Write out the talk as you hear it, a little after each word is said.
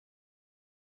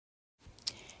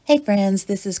Hey friends,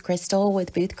 this is Crystal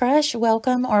with Booth Crush.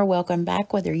 Welcome or welcome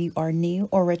back, whether you are new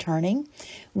or returning.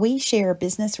 We share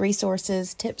business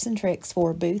resources, tips, and tricks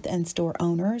for booth and store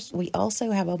owners. We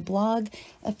also have a blog,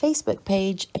 a Facebook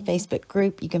page, a Facebook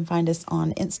group. You can find us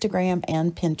on Instagram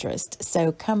and Pinterest.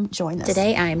 So come join us.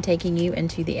 Today I am taking you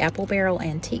into the Apple Barrel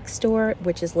Antique Store,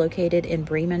 which is located in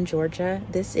Bremen, Georgia.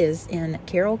 This is in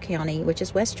Carroll County, which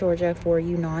is West Georgia for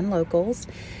you non-locals.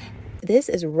 This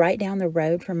is right down the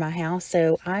road from my house,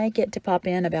 so I get to pop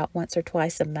in about once or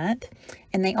twice a month.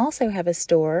 And they also have a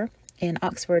store in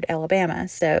Oxford, Alabama.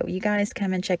 So you guys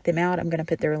come and check them out. I'm going to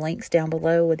put their links down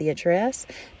below with the address.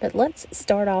 But let's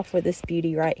start off with this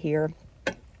beauty right here.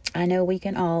 I know we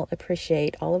can all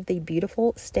appreciate all of the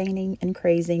beautiful staining and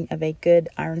crazing of a good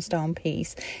ironstone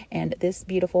piece. And this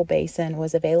beautiful basin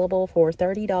was available for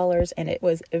 $30 and it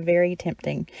was very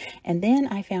tempting. And then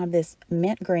I found this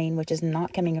mint green, which is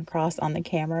not coming across on the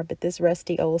camera, but this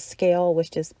rusty old scale was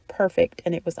just perfect.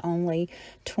 And it was only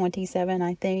 $27,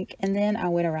 I think. And then I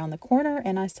went around the corner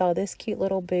and I saw this cute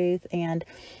little booth, and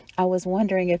I was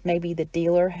wondering if maybe the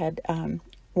dealer had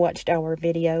watched our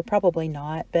video. Probably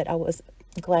not, but I was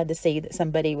glad to see that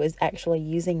somebody was actually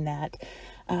using that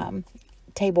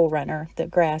table runner, the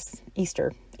grass,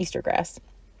 Easter grass.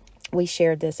 We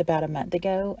shared this about a month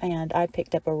ago, and I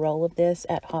picked up a roll of this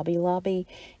at Hobby Lobby.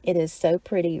 It is so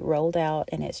pretty rolled out,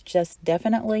 and it's just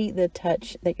definitely the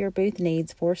touch that your booth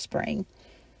needs for spring.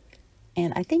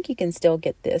 And I think you can still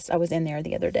get this. I was in there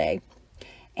the other day.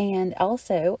 And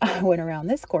also, I went around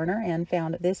this corner and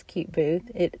found this cute booth.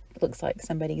 It looks like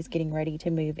somebody's getting ready to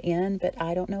move in, but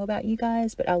I don't know about you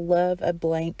guys, but I love a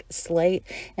blank slate,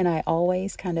 and I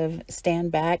always kind of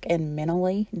stand back and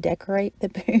mentally decorate the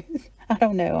booth. I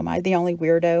don't know, am I the only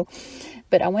weirdo?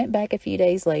 But I went back a few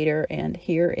days later, and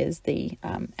here is the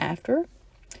after.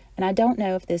 And I don't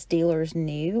know if this dealer's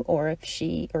new or if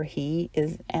she or he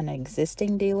is an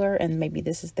existing dealer, and maybe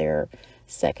this is their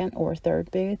second or third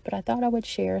booth, but I thought I would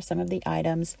share some of the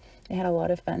items. They had a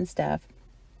lot of fun stuff.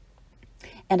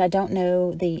 And I don't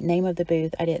know the name of the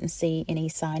booth. I didn't see any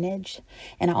signage.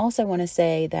 And I also want to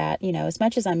say that, you know, as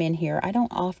much as I'm in here, I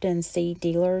don't often see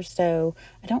dealers, so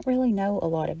I don't really know a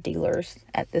lot of dealers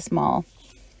at this mall.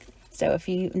 So if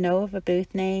you know of a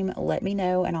booth name, let me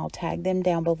know and I'll tag them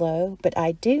down below. But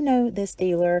I do know this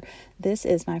dealer. This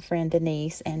is my friend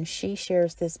Denise, and she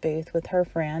shares this booth with her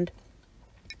friend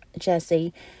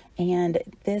Jessie. And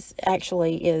this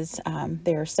actually is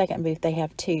their second booth. They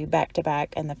have two back to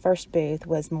back, and the first booth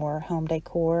was more home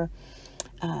decor.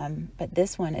 But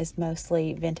this one is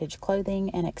mostly vintage clothing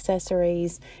and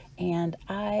accessories. And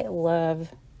I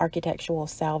love architectural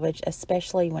salvage,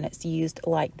 especially when it's used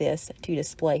like this to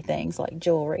display things like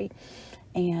jewelry.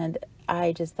 And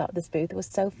I just thought this booth was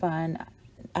so fun.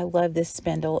 I love this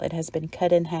spindle. It has been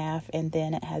cut in half, and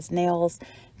then it has nails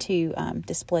to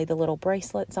display the little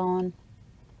bracelets on.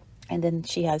 And then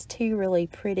she has two really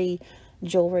pretty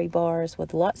jewelry bars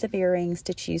with lots of earrings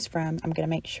to choose from. I'm going to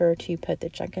make sure to put the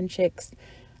Junkin Chicks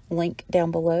link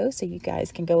down below so you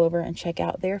guys can go over and check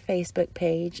out their Facebook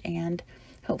page, and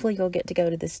hopefully you'll get to go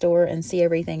to the store and see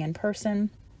everything in person.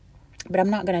 But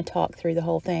I'm not going to talk through the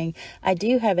whole thing. I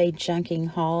do have a junking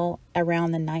haul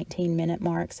around the 19-minute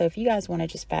mark. So if you guys want to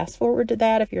just fast forward to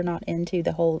that, if you're not into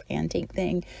the whole antique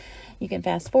thing, you can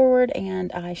fast forward,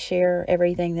 and I share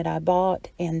everything that I bought.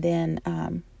 And then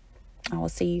I will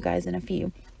see you guys in a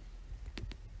few.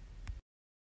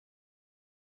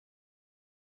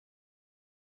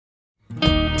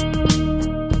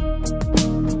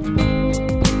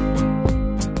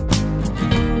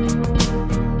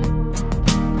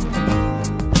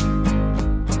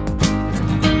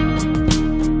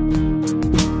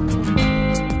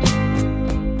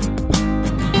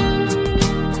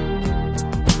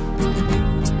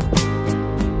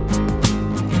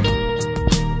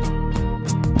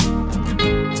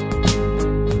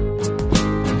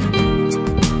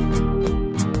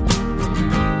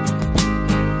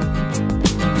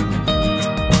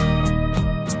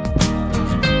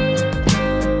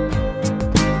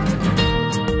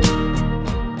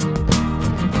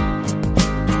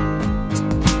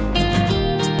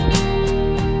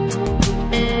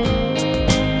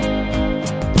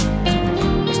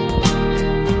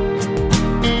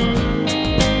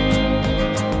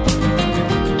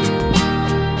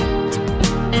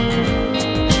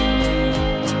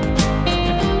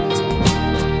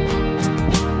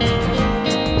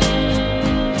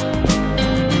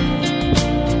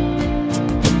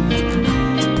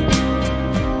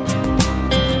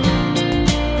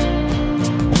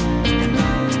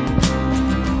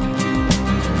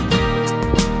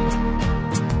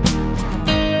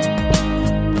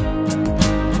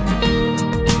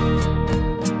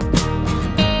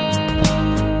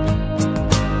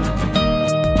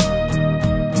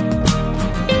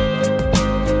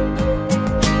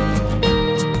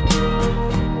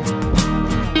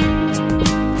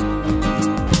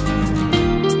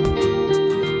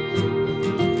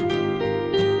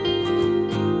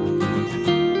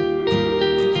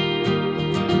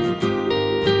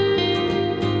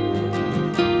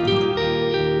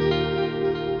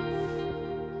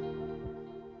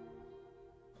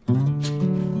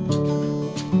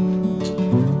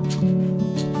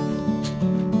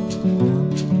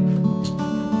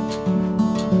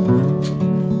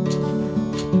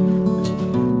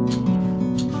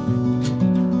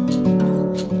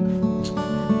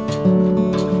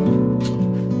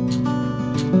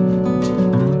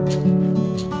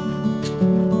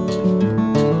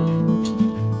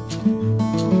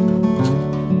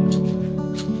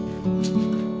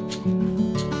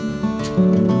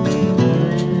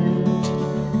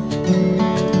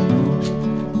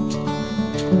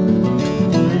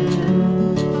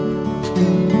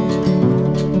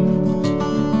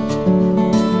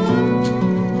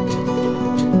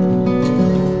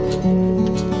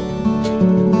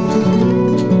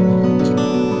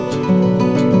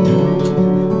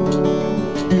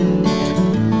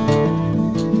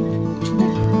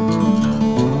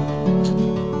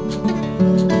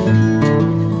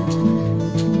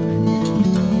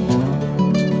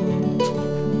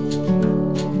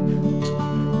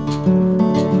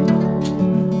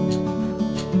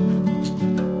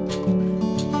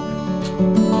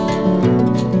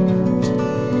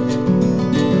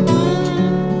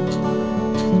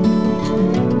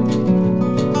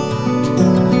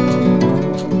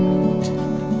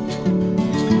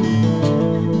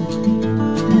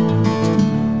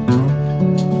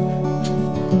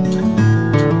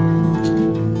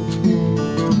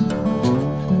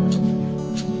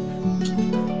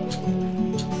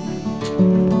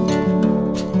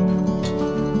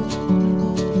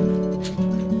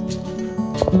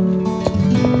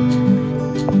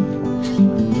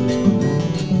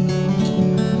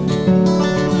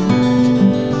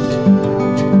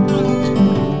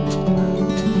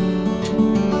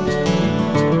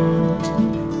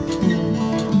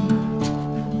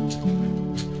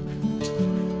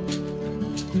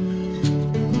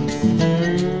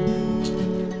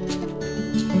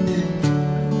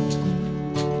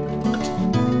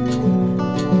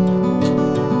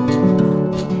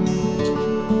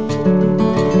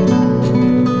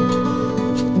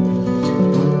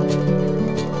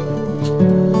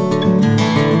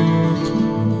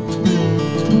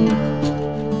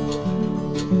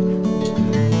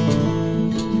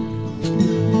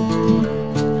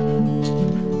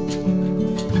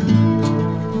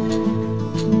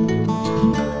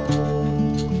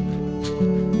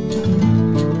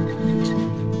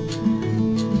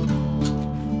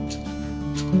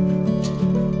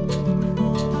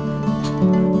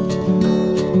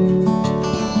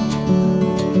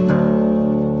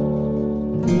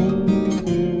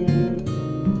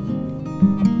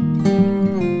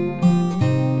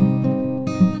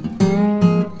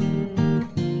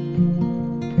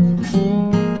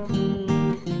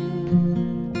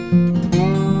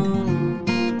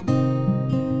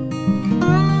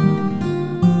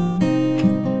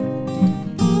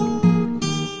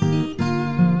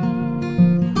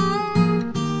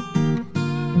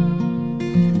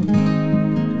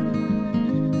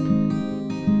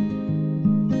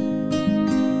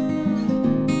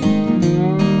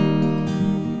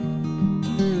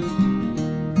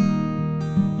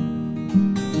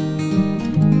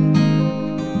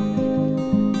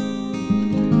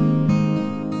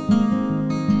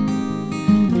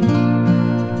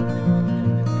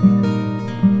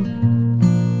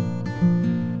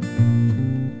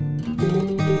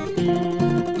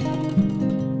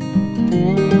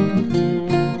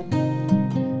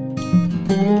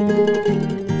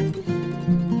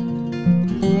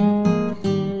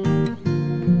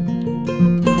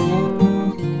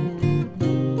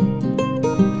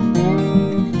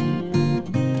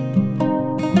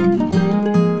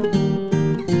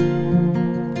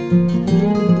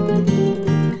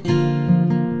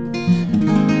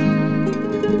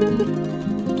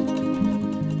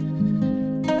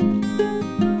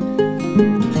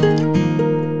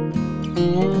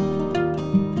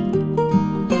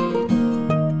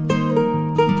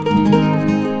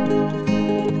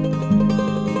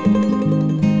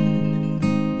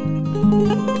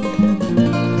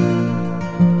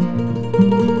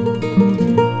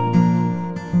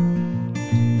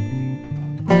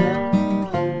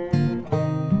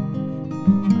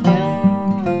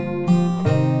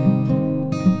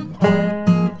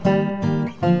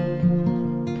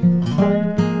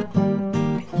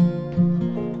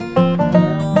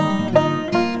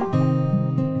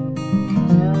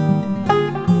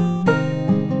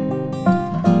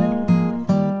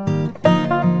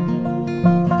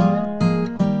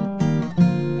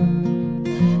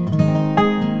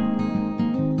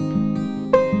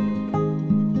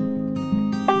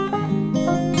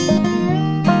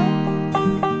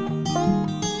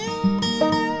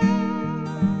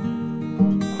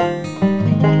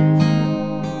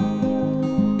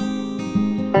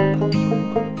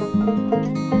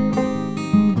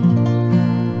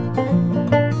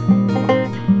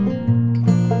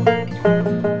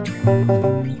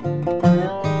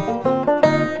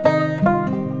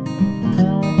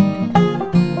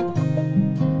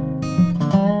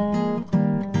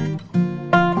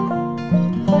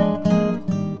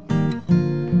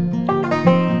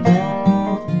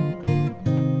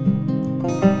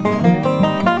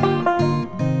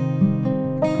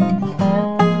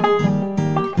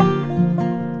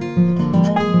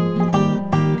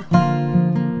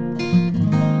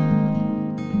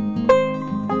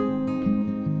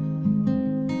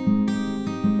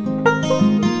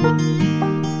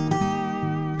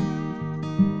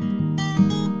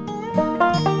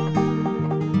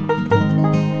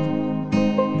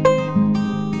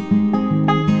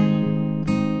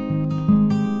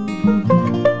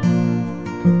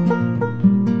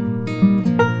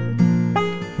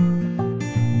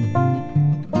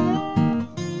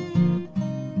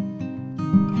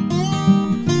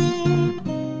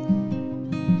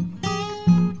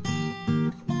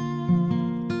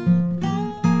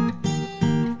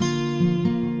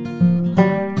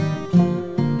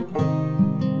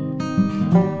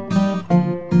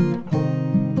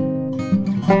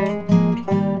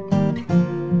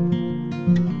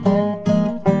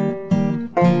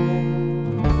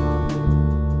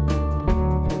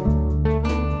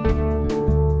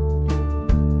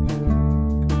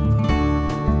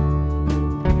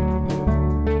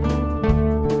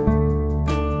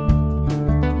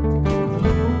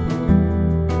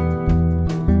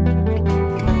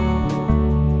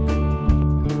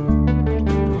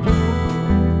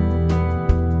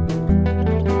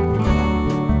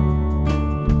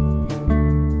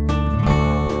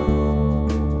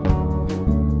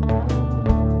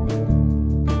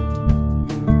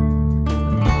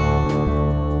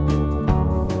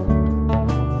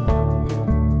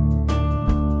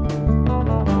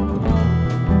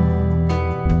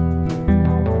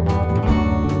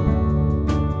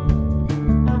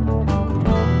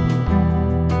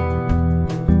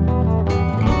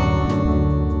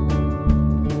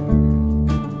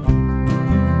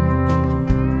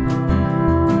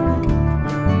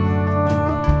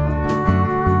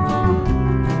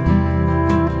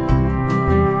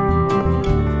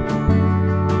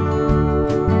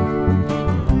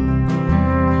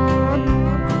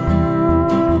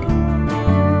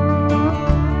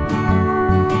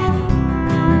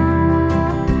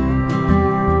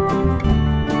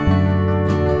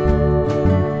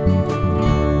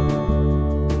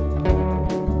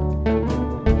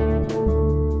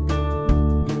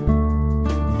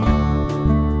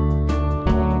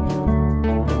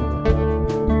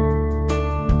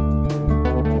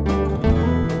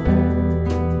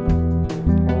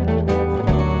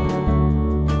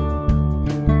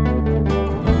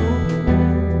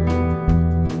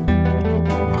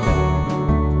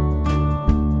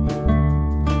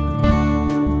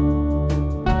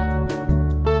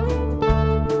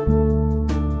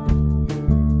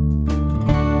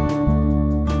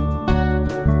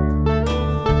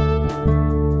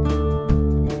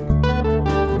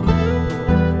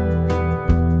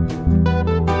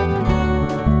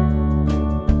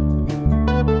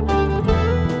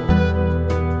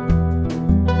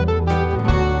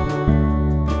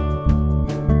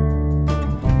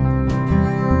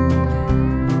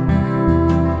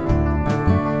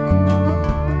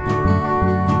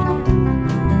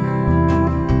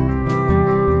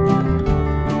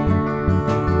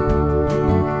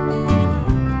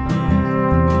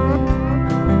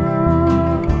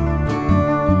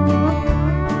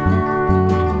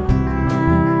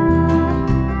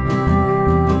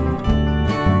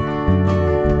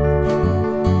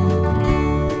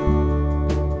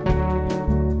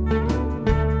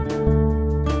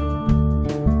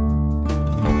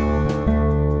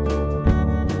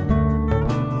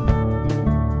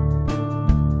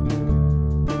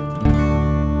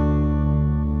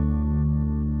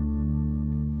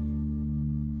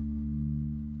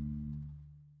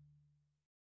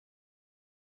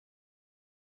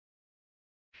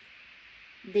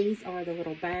 These are the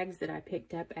little bags that I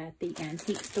picked up at the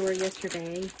antique store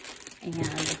yesterday. And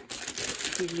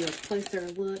give you a closer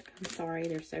look. I'm sorry,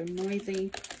 they're so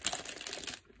noisy.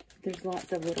 There's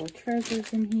lots of little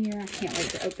treasures in here. I can't wait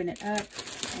to open it up.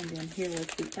 And then here was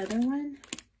the other one.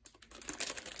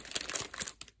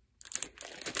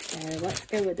 So let's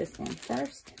go with this one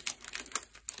first.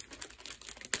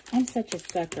 I'm such a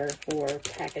sucker for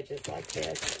packages like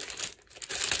this.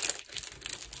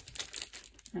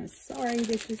 I'm sorry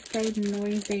this is so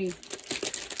noisy.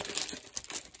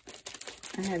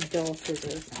 I have dull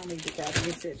scissors. I'll need to grab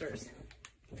new scissors.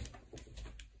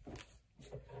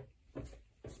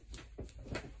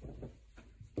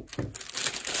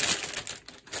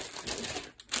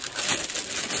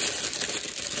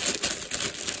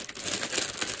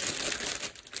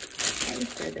 Okay,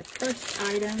 so the first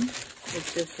item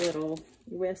is this little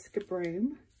whisk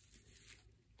broom.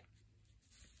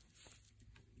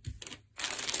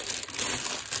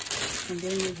 And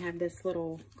then we have this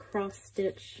little cross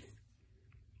stitch.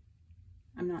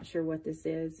 I'm not sure what this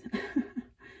is.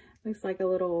 Looks like a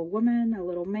little woman, a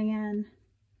little man,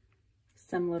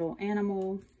 some little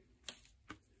animal.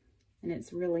 And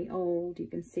it's really old. You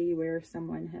can see where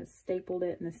someone has stapled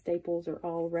it, and the staples are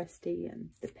all rusty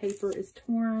and the paper is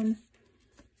torn.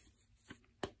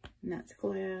 And that's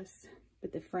glass,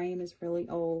 but the frame is really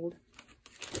old.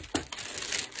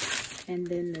 And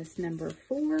then this number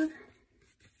 4,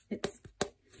 it's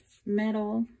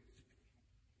metal.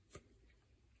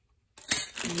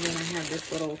 And then I have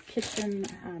this little kitchen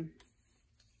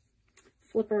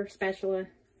flipper spatula,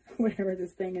 whatever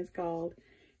this thing is called.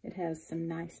 It has some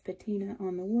nice patina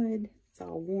on the wood. It's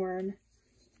all worn.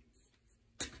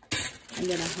 And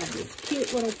then I have this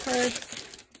cute little purse.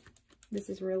 This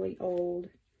is really old.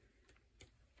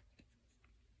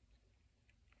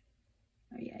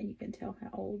 Oh yeah, you can tell how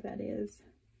old that is.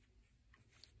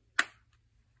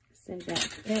 So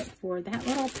that's it for that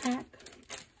little pack.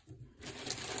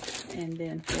 And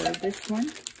then for this one,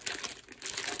 the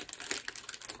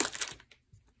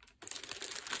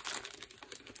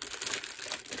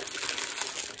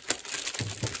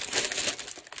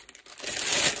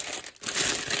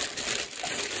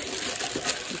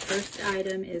first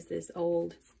item is this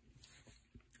old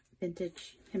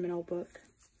vintage hymnal book.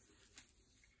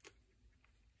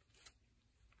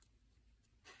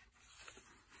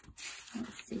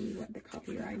 Let's see what the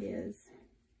copyright is.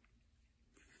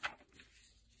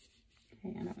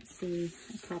 Okay, I don't see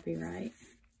a copyright.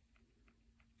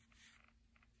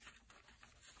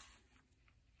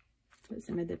 But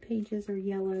some of the pages are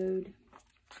yellowed.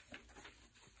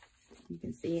 You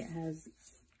can see it has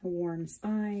a worn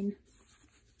spine.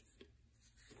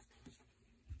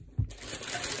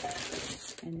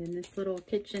 And then this little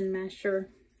kitchen masher.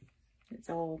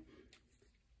 It's all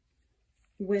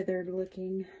withered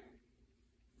looking.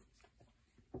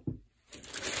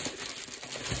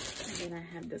 And I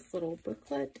have this little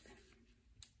booklet.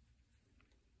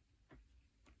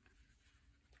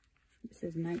 This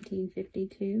is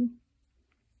 1952.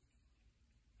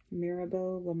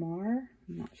 Mirabeau Lamar.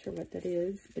 I'm not sure what that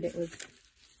is, but it was,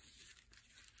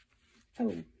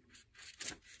 it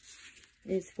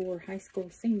is for high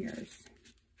school seniors.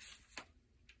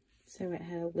 So it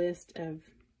had a list of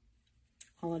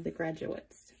all of the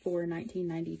graduates for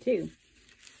 1992.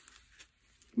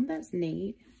 Well, that's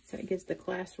neat. So it gives the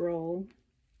class roll.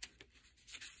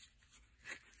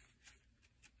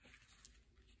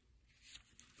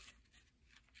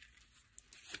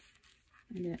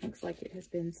 And it looks like it has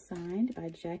been signed by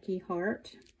Jackie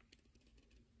Hart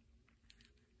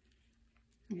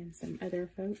and some other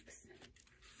folks.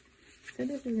 So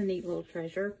this is a neat little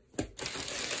treasure.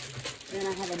 Then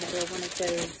I have another one of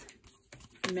those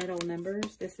metal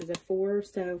numbers. This is a 4.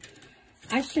 So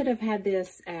I should have had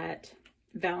this at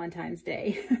Valentine's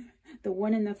Day. The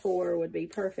 1 and the 4 would be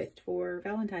perfect for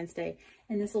Valentine's Day,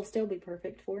 and this will still be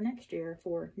perfect for next year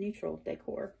for neutral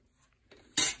decor.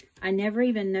 I never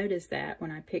even noticed that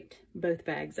when I picked both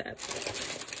bags up.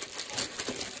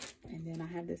 And then I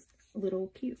have this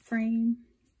little cute frame.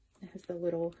 It has the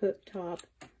little hook top.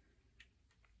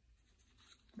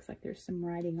 Looks like there's some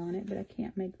writing on it, but I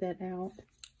can't make that out.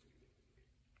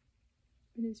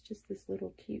 But it's just this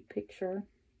little cute picture.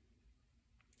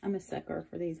 I'm a sucker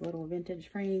for these little vintage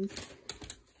frames.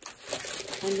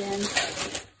 And then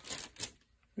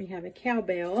we have a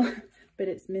cowbell, but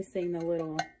it's missing the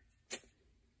little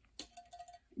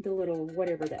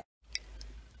whatever that.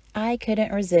 I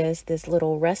couldn't resist this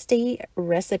little rusty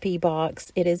recipe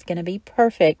box. It is going to be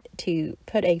perfect to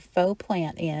put a faux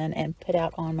plant in and put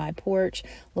out on my porch.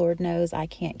 Lord knows I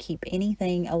can't keep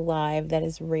anything alive that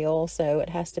is real, so it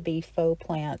has to be faux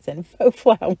plants and faux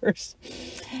flowers.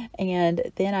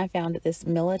 And then I found this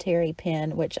military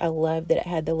pin, which I love that it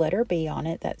had the letter B on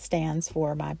it. That stands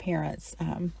for my parents'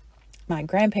 my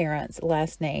grandparents'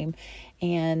 last name,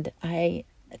 and I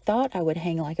thought I would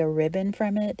hang like a ribbon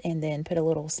from it and then put a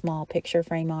little small picture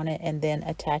frame on it and then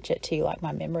attach it to like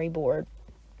my memory board.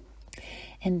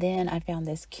 And then I found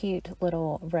this cute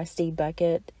little rusty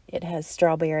bucket. It has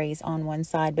strawberries on one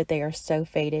side, but they are so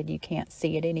faded you can't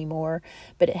see it anymore.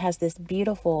 But it has this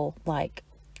beautiful like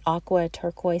aqua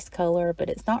turquoise color, but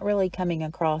it's not really coming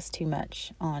across too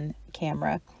much on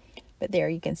camera. But there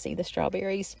you can see the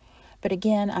strawberries. But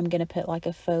again, I'm going to put like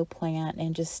a faux plant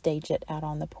and just stage it out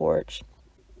on the porch.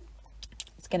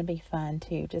 It's going to be fun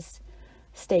to just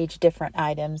stage different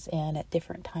items in at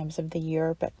different times of the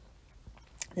year. But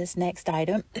this next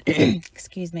item,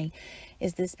 excuse me,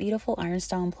 is this beautiful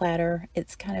ironstone platter.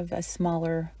 It's kind of a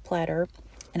smaller platter,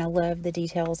 and I love the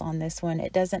details on this one.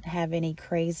 It doesn't have any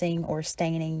crazing or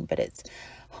staining, but it's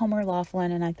Homer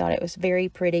Laughlin, and I thought it was very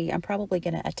pretty. I'm probably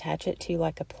going to attach it to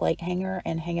like a plate hanger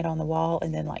and hang it on the wall,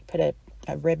 and then like put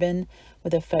a ribbon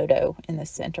with a photo in the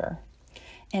center.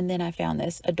 And then I found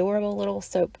this adorable little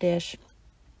soap dish.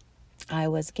 I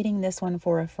was getting this one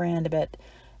for a friend, but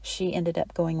she ended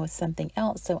up going with something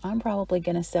else, so I'm probably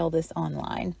going to sell this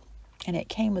online. And it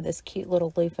came with this cute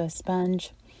little loofah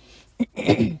sponge.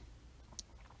 And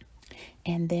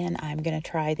then I'm going to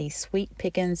try the Sweet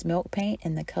Pickins milk paint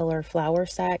in the color Flour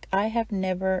Sack. I have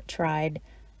never tried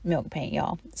milk paint,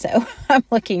 y'all, so I'm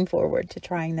looking forward to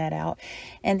trying that out.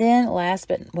 And then last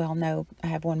but, well, no, I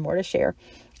have one more to share.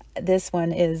 This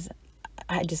one is,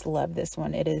 I just love this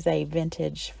one. It is a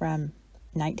vintage from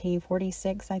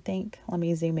 1946, I think. Let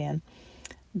me zoom in.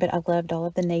 But I loved all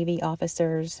of the Navy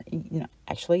officers. You know,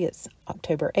 actually, it's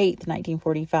October 8th,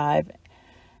 1945.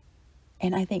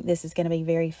 And I think this is going to be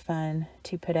very fun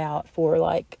to put out for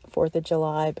like 4th of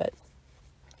July. But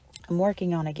I'm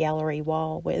working on a gallery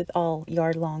wall with all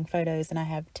yard-long photos, and I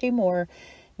have 2 more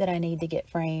that I need to get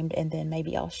framed, and then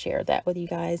maybe I'll share that with you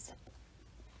guys.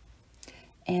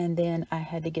 And then I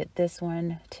had to get this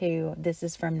one too. This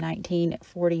is from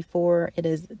 1944. It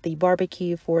is the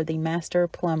barbecue for the master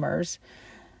plumbers.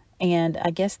 And I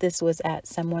guess this was at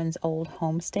someone's old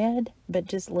homestead. But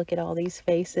just look at all these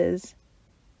faces.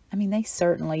 I mean, they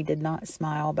certainly did not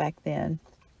smile back then.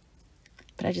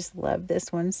 But I just love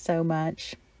this one so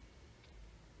much.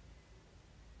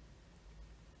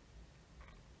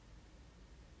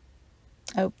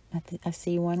 Oh, I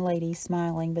see one lady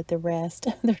smiling, but the rest,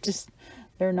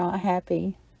 they're not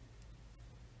happy.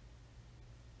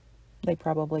 They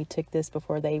probably took this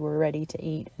before they were ready to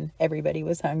eat, and everybody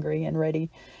was hungry and ready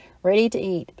to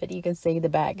eat. But you can see the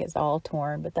back is all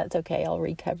torn, but that's okay. I'll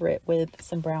recover it with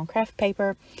some brown craft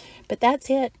paper. But that's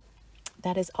it.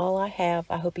 That is all I have.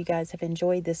 I hope you guys have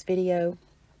enjoyed this video.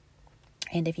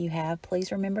 And if you have, please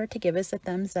remember to give us a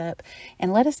thumbs up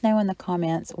and let us know in the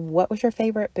comments what was your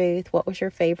favorite booth, what was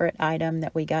your favorite item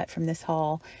that we got from this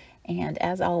haul. And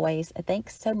as always,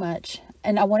 thanks so much.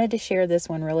 And I wanted to share this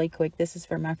one really quick. This is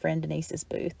for my friend Denise's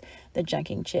booth, the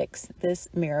Junkin Chicks. This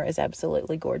mirror is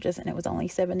absolutely gorgeous, and it was only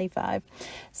 $75.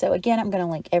 So again, I'm going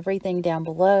to link everything down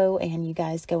below, and you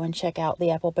guys go and check out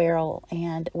the apple barrel,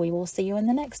 and we will see you in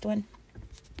the next one.